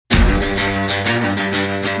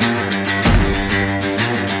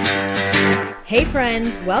Hey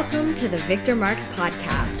friends, welcome to the Victor Marx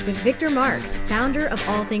Podcast with Victor Marx, founder of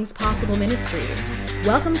All Things Possible Ministries.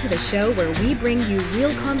 Welcome to the show where we bring you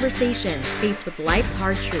real conversations faced with life's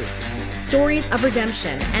hard truths, stories of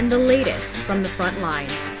redemption, and the latest from the front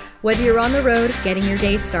lines. Whether you're on the road, getting your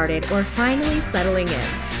day started, or finally settling in,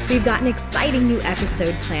 we've got an exciting new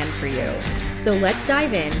episode planned for you. So let's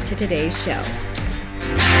dive into today's show.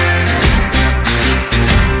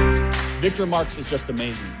 Victor Marx is just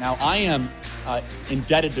amazing. Now, I am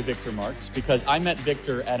indebted to Victor Marx because I met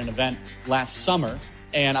Victor at an event last summer,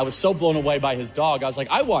 and I was so blown away by his dog. I was like,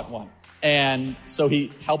 I want one. And so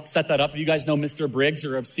he helped set that up. You guys know Mr. Briggs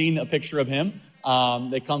or have seen a picture of him.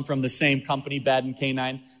 They come from the same company, Baden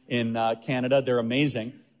Canine, in Canada. They're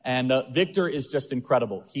amazing. And Victor is just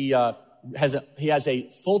incredible. He has a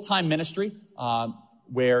full-time ministry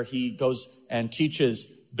where he goes and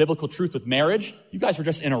teaches biblical truth with marriage. You guys were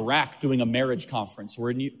just in Iraq doing a marriage conference.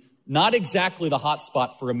 We're not exactly the hot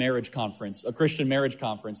spot for a marriage conference, a Christian marriage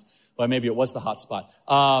conference, but maybe it was the hot spot.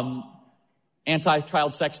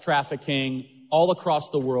 Anti-child sex trafficking all across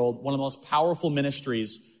the world, one of the most powerful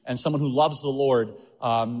ministries, and someone who loves the Lord.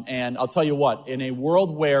 And I'll tell you what, in a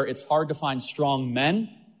world where it's hard to find strong men,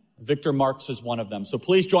 Victor Marx is one of them. So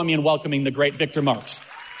please join me in welcoming the great Victor Marx.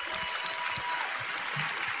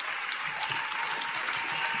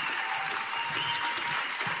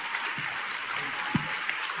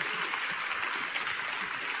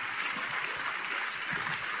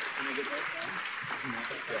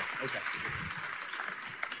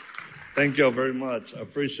 Thank you all very much. I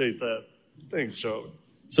appreciate that. Thanks, Charlie.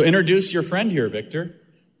 So introduce your friend here, Victor.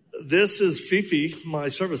 This is Fifi, my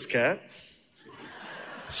service cat.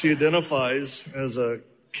 She identifies as a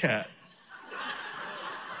cat.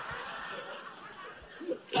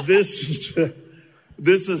 This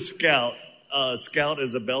is Scout. Scout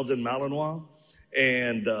is a Belgian Malinois,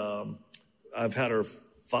 and I've had her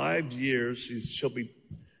 5 years. She'll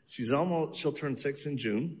turn 6 in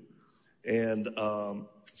June, and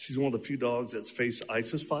she's one of the few dogs that's faced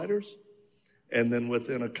ISIS fighters. And then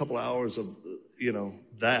within a couple hours of,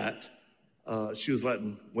 that, she was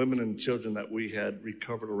letting women and children that we had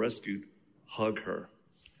recovered or rescued hug her.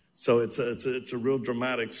 So it's a real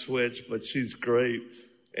dramatic switch, but she's great.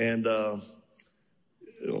 And,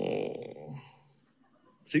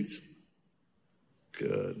 seats?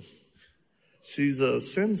 Good. She's a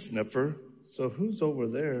sin sniffer. So who's over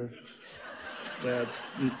there that's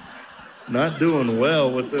not doing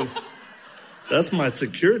well with this? That's my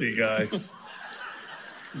security guy.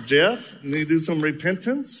 Jeff, need to do some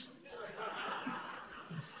repentance?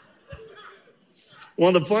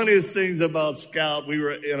 One of the funniest things about Scout, we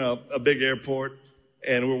were in a big airport,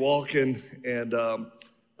 and we're walking, and a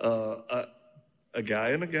guy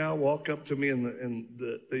and a gal walk up to me, and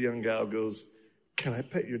the young gal goes, "Can I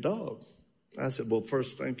pet your dog?" I said, "Well,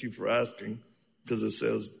 first, thank you for asking, because it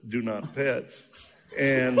says do not pet."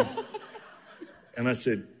 And I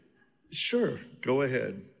said, "Sure, go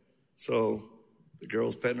ahead." So the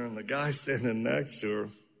girl's petting her, and the guy standing next to her.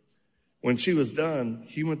 When she was done,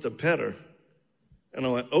 he went to pet her. And I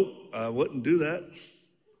went, "Oh, I wouldn't do that."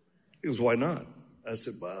 He goes, "Why not?" I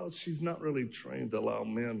said, "Well, she's not really trained to allow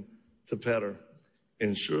men to pet her."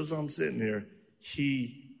 And sure as I'm sitting here,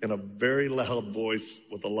 he, in a very loud voice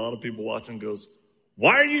with a lot of people watching, goes,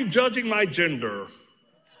 "Why are you judging my gender?"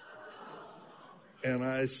 And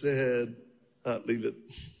I said, "Leave it.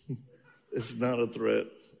 It's not a threat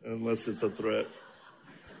unless it's a threat.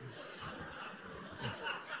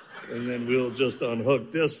 And then we'll just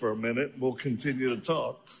unhook this for a minute. We'll continue to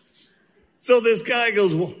talk." So this guy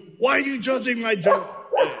goes, "Why are you judging my gender?"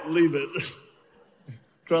 Leave it.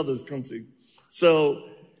 Brothers, come see. So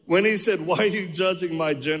when he said, "Why are you judging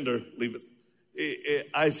my gender?" Leave it.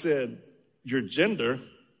 I said, "Your gender?"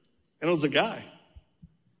 And it was a guy.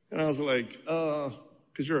 And I was like,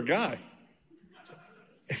 "'Cause you're a guy."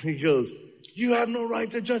 And he goes, "You have no right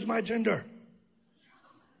to judge my gender."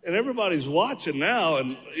 And everybody's watching now,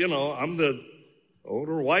 and, I'm the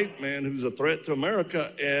older white man who's a threat to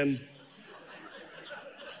America, and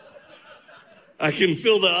I can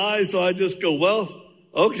feel the eyes, so I just go, "Well,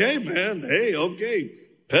 okay, man, hey, okay.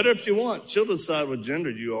 Pet her if you want. She'll decide what gender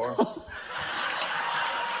you are."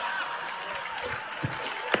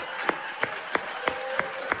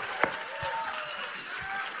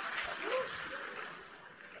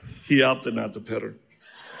 He opted not to pet her.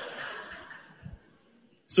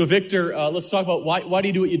 So Victor, let's talk about why do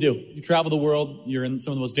you do what you do? You travel the world. You're in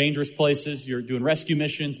some of the most dangerous places. You're doing rescue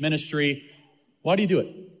missions, ministry. Why do you do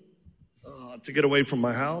it? To get away from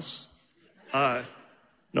my house.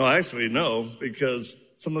 No, because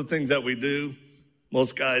some of the things that we do,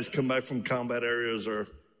 most guys come back from combat areas or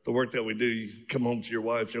the work that we do, you come home to your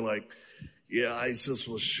wife, you're like, yeah, ISIS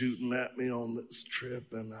was shooting at me on this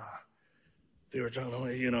trip, and they were trying to,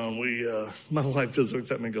 and my wife just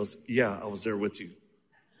looks at me and goes, yeah, I was there with you.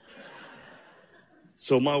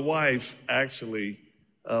 So my wife, actually,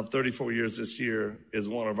 34 years this year, is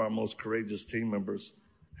one of our most courageous team members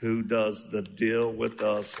who does the deal with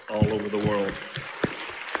us all over the world.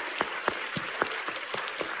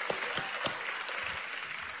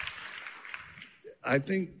 I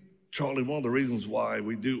think, Charlie, one of the reasons why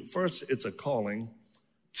we do, first, it's a calling.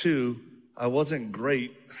 Two, I wasn't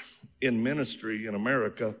great in ministry in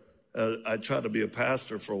America. I tried to be a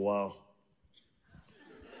pastor for a while.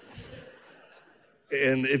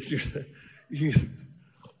 And if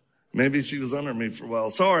maybe she was under me for a while.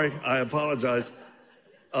 Sorry, I apologize.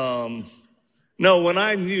 No, when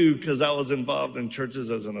I knew, because I was involved in churches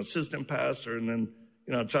as an assistant pastor, and then,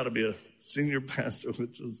 I tried to be a senior pastor,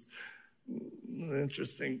 which was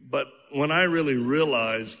interesting. But when I really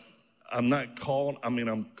realized I'm not called,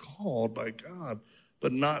 I'm called by God,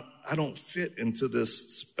 but I don't fit into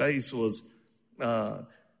this space I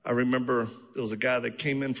remember there was a guy that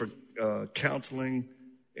came in for counseling,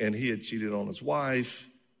 and he had cheated on his wife,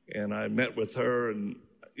 and I met with her, and,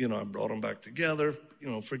 I brought them back together,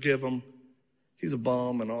 forgive him. He's a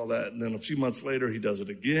bum and all that. And then a few months later, he does it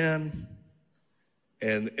again,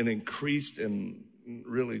 and increased in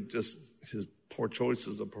really just his poor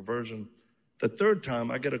choices of perversion. The third time,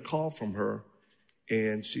 I get a call from her,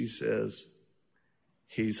 and she says,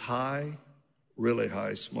 he's high, really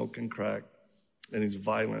high, smoking crack, and he's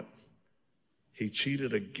violent. He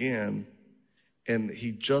cheated again, and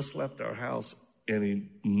he just left our house, and he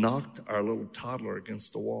knocked our little toddler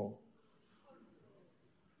against the wall.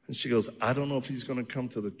 And she goes, I don't know if he's going to come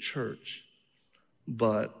to the church,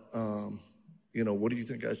 but, what do you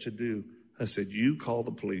think I should do? I said, you call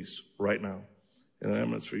the police right now, and an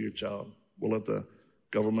ambulance for your child. We'll let the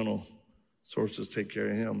governmental sources take care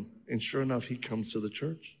of him. And sure enough, he comes to the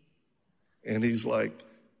church. And he's like,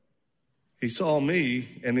 he saw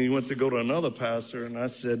me, and he went to go to another pastor, and I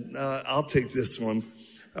said, I'll take this one.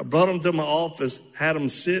 I brought him to my office, had him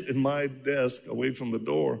sit in my desk away from the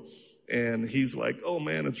door, and he's like, oh,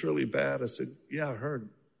 man, it's really bad. I said, yeah, I heard.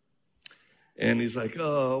 And he's like,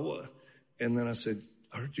 oh, what? And then I said,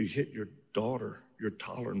 I heard you hit your daughter, your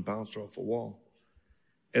toddler, and bounced her off a wall.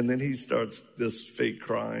 And then he starts this fake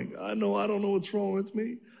crying. I don't know what's wrong with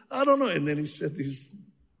me. I don't know. And then he said these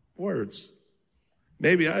words.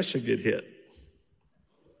 Maybe I should get hit.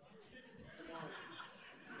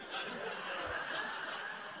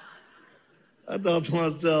 I thought to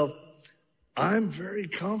myself, I'm very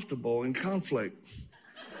comfortable in conflict.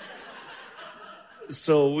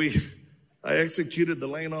 So I executed the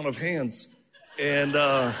laying on of hands. And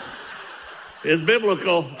it's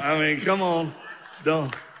biblical. Come on.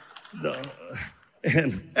 Don't.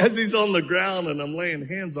 And as he's on the ground and I'm laying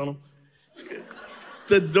hands on him,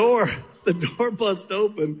 the door busts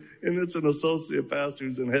open, and it's an associate pastor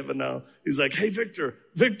who's in heaven now. He's like, hey,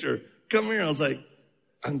 Victor, come here. I was like,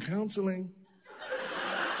 I'm counseling.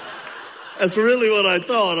 That's really what I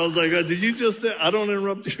thought. I was like, did you just say, I don't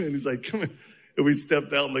interrupt you? And he's like, come here. And we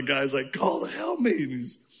stepped out, and the guy's like, call the help me.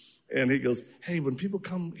 And he goes, hey, when people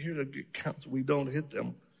come here to get counsel, we don't hit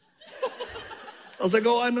them. I was like,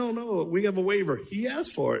 oh, I know. We have a waiver. He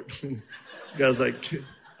asked for it. The guy's like,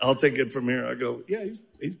 I'll take it from here. I go, yeah,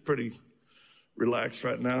 he's pretty relaxed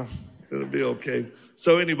right now. It'll be okay.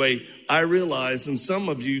 So anyway, I realized, and some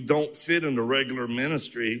of you don't fit into regular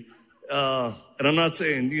ministry. And I'm not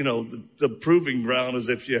saying, the proving ground is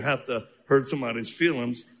if you have to hurt somebody's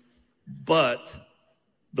feelings. But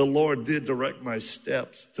the Lord did direct my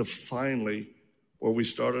steps to finally, where we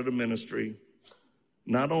started a ministry,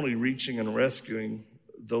 not only reaching and rescuing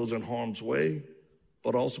those in harm's way,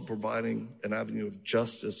 but also providing an avenue of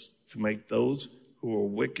justice to make those who are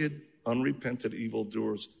wicked, unrepentant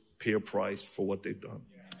evildoers pay a price for what they've done.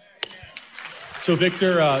 So,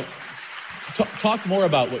 Victor, talk more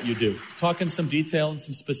about what you do. Talk in some detail and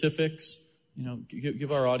some specifics.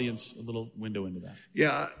 Give our audience a little window into that.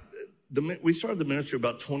 Yeah, we started the ministry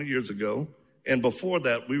about 20 years ago. And before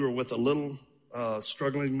that, we were with a little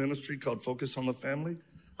struggling ministry called Focus on the Family,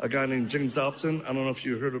 a guy named James Dobson. I don't know if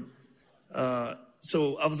you heard of.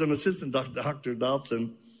 So I was an assistant Dr.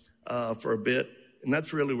 Dobson for a bit, and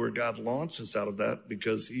that's really where God launched us out of that,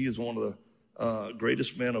 because he is one of the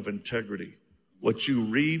greatest men of integrity. What you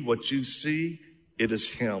read, what you see, it is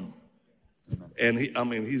him. And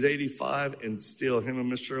he's 85, and still him and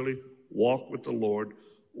Miss Shirley walk with the Lord.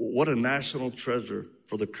 What a national treasure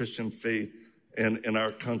for the Christian faith in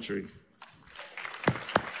our country.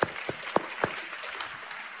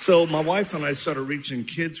 So my wife and I started reaching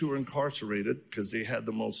kids who were incarcerated because they had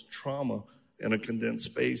the most trauma in a condensed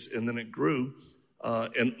space, and then it grew.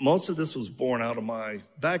 And most of this was born out of my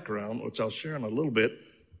background, which I'll share in a little bit,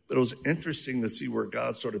 but it was interesting to see where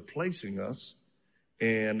God started placing us,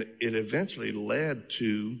 and it eventually led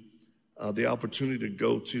to the opportunity to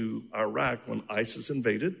go to Iraq when ISIS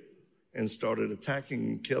invaded and started attacking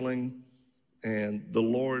and killing, and the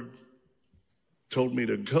Lord told me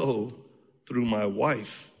to go through my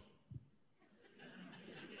wife.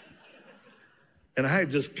 And I had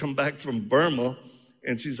just come back from Burma,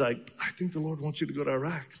 and she's like, I think the Lord wants you to go to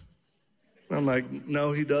Iraq. And I'm like,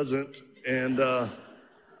 no, he doesn't. And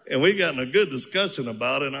we got in a good discussion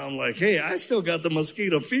about it, and I'm like, hey, I still got the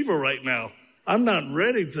mosquito fever right now. I'm not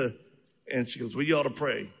ready to. And she goes, well, you ought to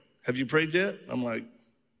pray. Have you prayed yet? I'm like,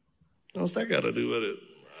 what's that got to do with it?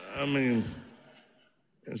 I mean,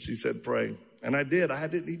 and she said, pray. And I did. I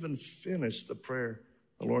didn't even finish the prayer.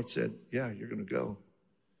 The Lord said, yeah, you're going to go.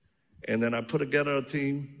 And then I put together a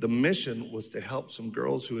team. The mission was to help some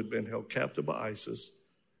girls who had been held captive by ISIS,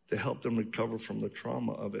 to help them recover from the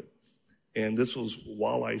trauma of it. And this was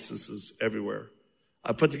while ISIS is everywhere.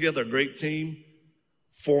 I put together a great team,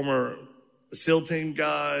 former SEAL team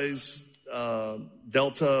guys,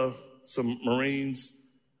 Delta, some Marines.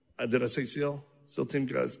 Did I say SEAL? SEAL team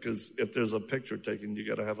guys, because if there's a picture taken, you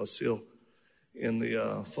got to have a SEAL in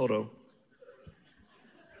the photo.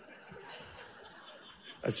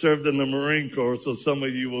 I served in the Marine Corps, so some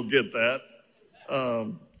of you will get that.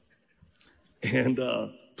 And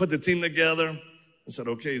put the team together. I said,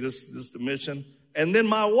 okay, this is the mission. And then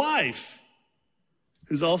my wife,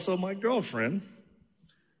 who's also my girlfriend,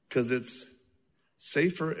 because it's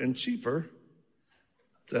safer and cheaper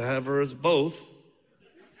to have her as both.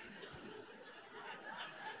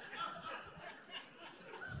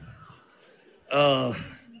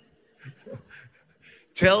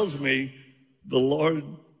 Tells me the Lord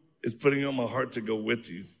is putting on my heart to go with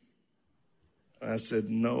you. I said,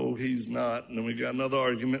 no, he's not. And then we got another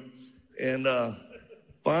argument. And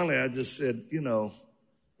finally, I just said,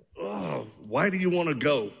 why do you want to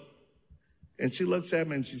go? And she looks at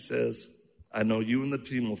me and she says, I know you and the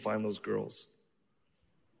team will find those girls.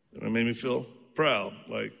 And it made me feel proud.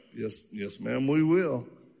 Like, yes, ma'am, we will.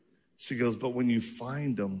 She goes, but when you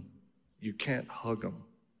find them, you can't hug them.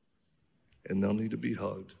 And they'll need to be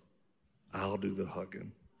hugged. I'll do the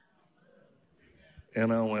hugging.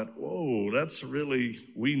 And I went, whoa,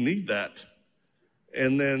 we need that.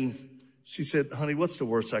 And then she said, honey, what's the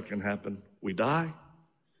worst that can happen? We die?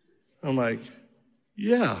 I'm like,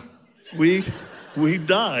 yeah, we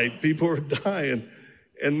die. People are dying.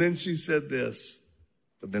 And then she said this,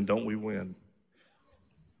 but then don't we win?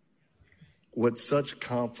 With such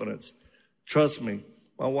confidence. Trust me,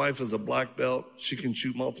 my wife is a black belt. She can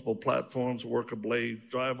shoot multiple platforms, work a blade,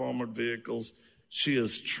 drive armored vehicles. She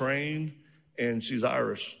is trained, and she's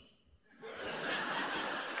Irish.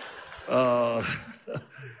 And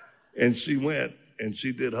she went, and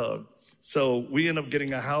she did hug. So we end up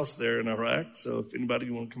getting a house there in Iraq. So if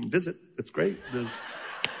anybody want to come visit, it's great.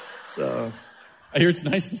 I hear it's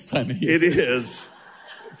nice this time of year. It is,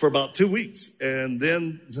 for about 2 weeks. And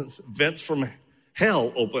then vents from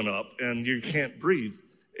hell open up, and you can't breathe.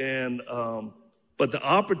 And but the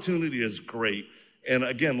opportunity is great. And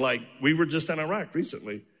again, like we were just in Iraq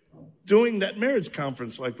recently, doing that marriage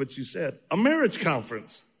conference, like what you said, a marriage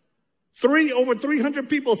conference. Over 300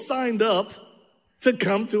 people signed up to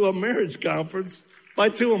come to a marriage conference by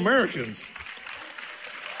 2 Americans.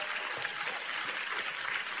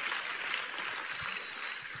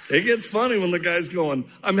 It gets funny when the guy's going,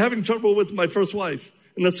 I'm having trouble with my first wife.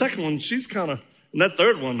 And the second one, she's and that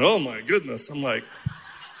third one, oh my goodness. I'm like,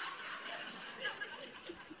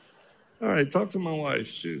 all right, talk to my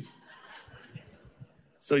wife.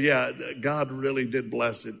 So yeah, God really did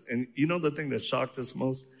bless it. And you know the thing that shocked us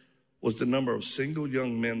most was the number of single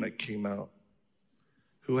young men that came out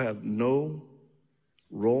who have no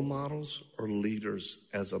role models or leaders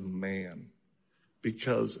as a man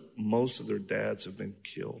because most of their dads have been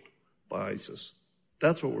killed by ISIS.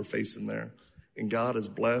 That's what we're facing there. And God is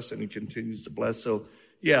blessed, and he continues to bless. So,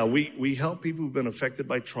 yeah, we help people who've been affected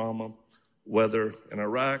by trauma, whether in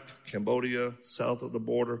Iraq, Cambodia, south of the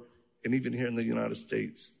border, and even here in the United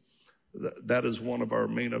States. That is one of our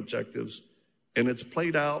main objectives. And it's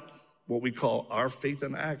played out what we call our faith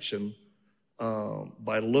in action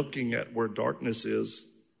by looking at where darkness is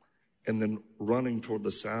and then running toward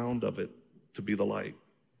the sound of it to be the light.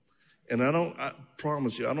 And I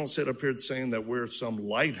promise you, I don't sit up here saying that we're some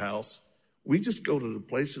lighthouse. We just go to the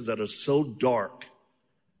places that are so dark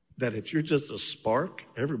that if you're just a spark,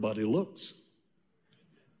 everybody looks.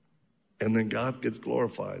 and then God gets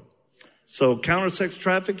glorified. So counter sex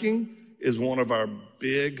trafficking is one of our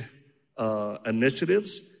big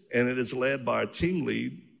initiatives, and it is led by our team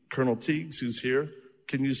lead, Colonel Teagues, who's here.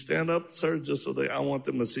 Can you stand up, sir, just so I want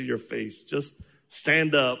them to see your face. Just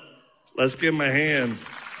stand up. Let's give him a hand.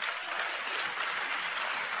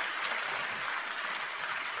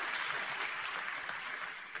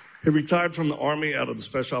 He retired from the Army out of the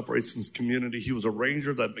Special Operations community. He was a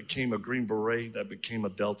Ranger that became a Green Beret, that became a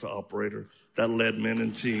Delta operator, that led men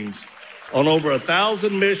in teams on over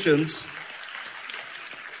 1,000 missions.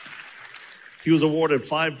 He was awarded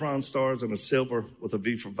 5 Bronze Stars and a Silver with a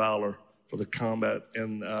V for Valor for the combat.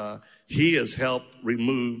 And he has helped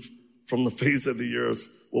remove from the face of the earth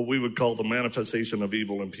what we would call the manifestation of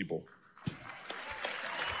evil in people.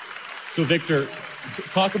 So, Victor,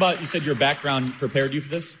 talk about, you said your background prepared you for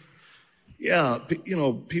this? Yeah, you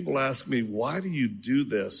know, people ask me, why do you do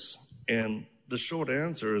this? And the short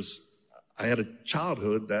answer is, I had a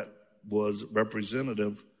childhood that was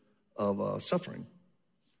representative of suffering.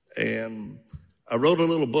 And I wrote a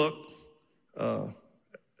little book at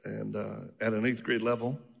an 8th grade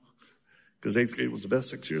level, because 8th grade was the best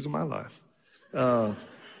 6 years of my life.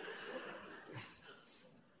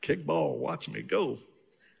 Kickball, watch me go,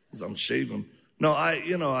 because I'm shaving. No, I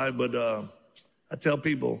tell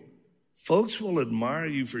people, folks will admire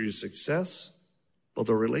you for your success, but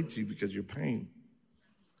they'll relate to you because of your pain.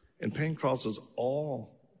 And pain crosses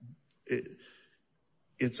all.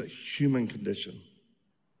 It's a human condition.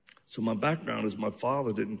 So my background is my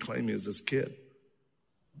father didn't claim me as this kid.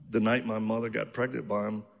 The night my mother got pregnant by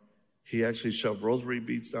him, he actually shoved rosary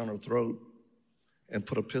beads down her throat and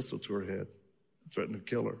put a pistol to her head, threatened to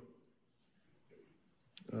kill her.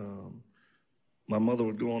 My mother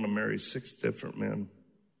would go on to marry 6 different men.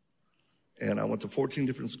 And I went to 14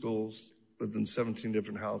 different schools, lived in 17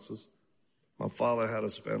 different houses. My father had a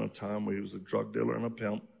span of time where he was a drug dealer and a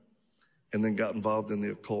pimp, and then got involved in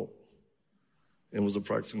the occult and was a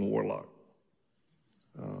practicing warlock.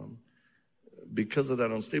 Because of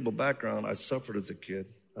that unstable background, I suffered as a kid.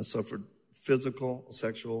 I suffered physical,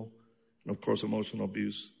 sexual, and of course, emotional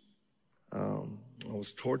abuse. I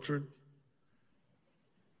was tortured.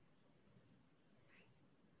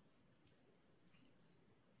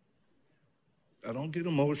 I don't get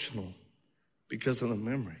emotional because of the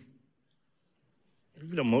memory. I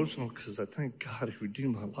get emotional because I thank God He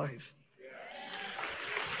redeemed my life.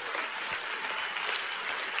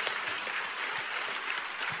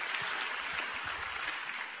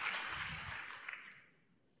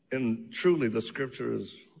 And truly, the scripture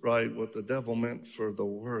is right. What the devil meant for the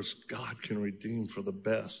worst, God can redeem for the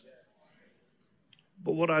best.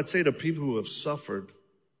 But what I'd say to people who have suffered,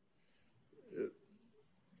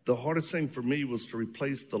 the hardest thing for me was to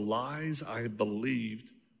replace the lies I had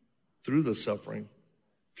believed through the suffering,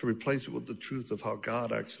 to replace it with the truth of how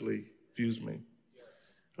God actually views me.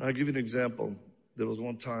 And I'll give you an example. There was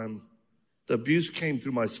one time, the abuse came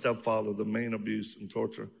through my stepfather, the main abuse and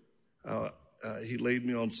torture. He laid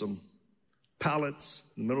me on some pallets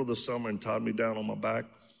in the middle of the summer and tied me down on my back.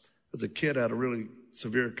 As a kid, I had a really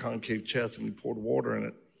severe concave chest, and he poured water in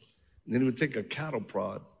it. And then he would take a cattle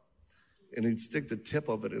prod, and he'd stick the tip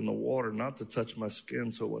of it in the water, not to touch my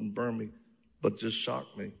skin so it wouldn't burn me, but just shock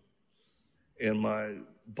me. And my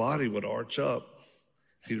body would arch up.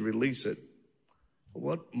 He'd release it.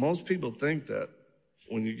 What most people think that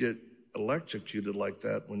when you get electrocuted like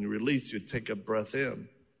that, when you release, you take a breath in.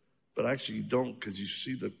 But actually you don't, because you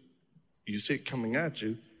see it coming at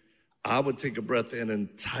you. I would take a breath in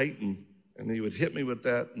and tighten, and he would hit me with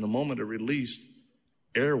that. And the moment it released,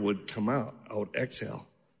 air would come out. I would exhale.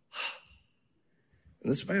 And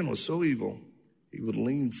this man was so evil, he would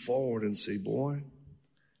lean forward and say, "Boy,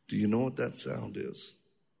 do you know what that sound is?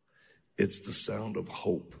 It's the sound of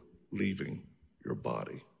hope leaving your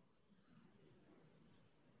body."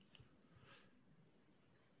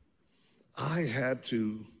 I had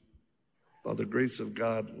to, by the grace of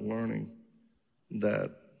God, learning that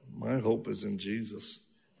my hope is in Jesus,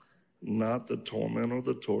 not the torment or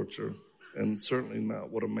the torture, and certainly not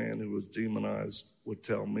what a man who was demonized would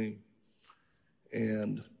tell me.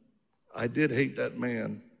 And I did hate that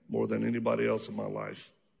man more than anybody else in my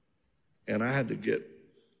life. And I had to get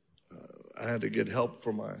help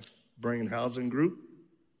from my brain housing group,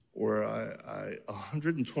 where I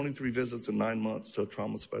 123 visits in 9 months to a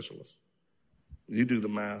trauma specialist. You do the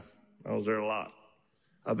math. I was there a lot.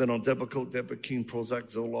 I've been on Depakote, Depakine,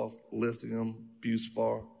 Prozac, Zoloft, lithium,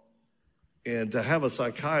 Buspar. And to have a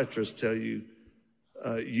psychiatrist tell you,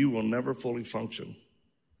 you will never fully function.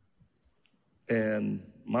 And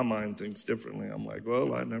my mind thinks differently. I'm like,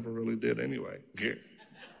 well, I never really did anyway.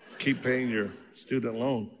 Keep paying your student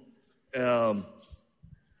loan. And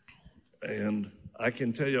I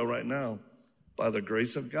can tell you right now, by the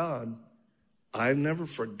grace of God, I never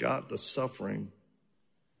forgot the suffering.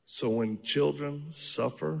 So when children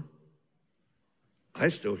suffer, I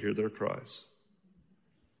still hear their cries.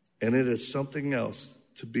 And it is something else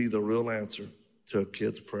to be the real answer to a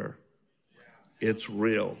kid's prayer. It's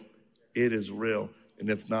real. It is real. And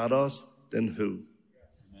if not us, then who?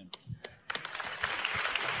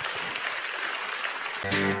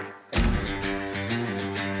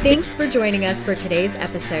 Thanks for joining us for today's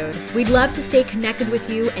episode. We'd love to stay connected with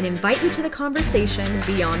you and invite you to the conversation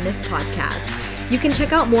beyond this podcast. You can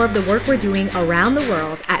check out more of the work we're doing around the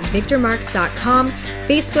world at victormarks.com,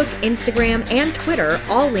 Facebook, Instagram, and Twitter,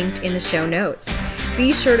 all linked in the show notes.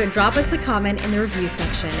 Be sure to drop us a comment in the review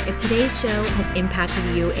section if today's show has impacted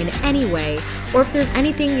you in any way, or if there's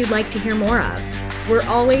anything you'd like to hear more of. We're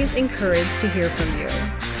always encouraged to hear from you.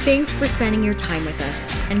 Thanks for spending your time with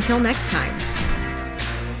us. Until next time.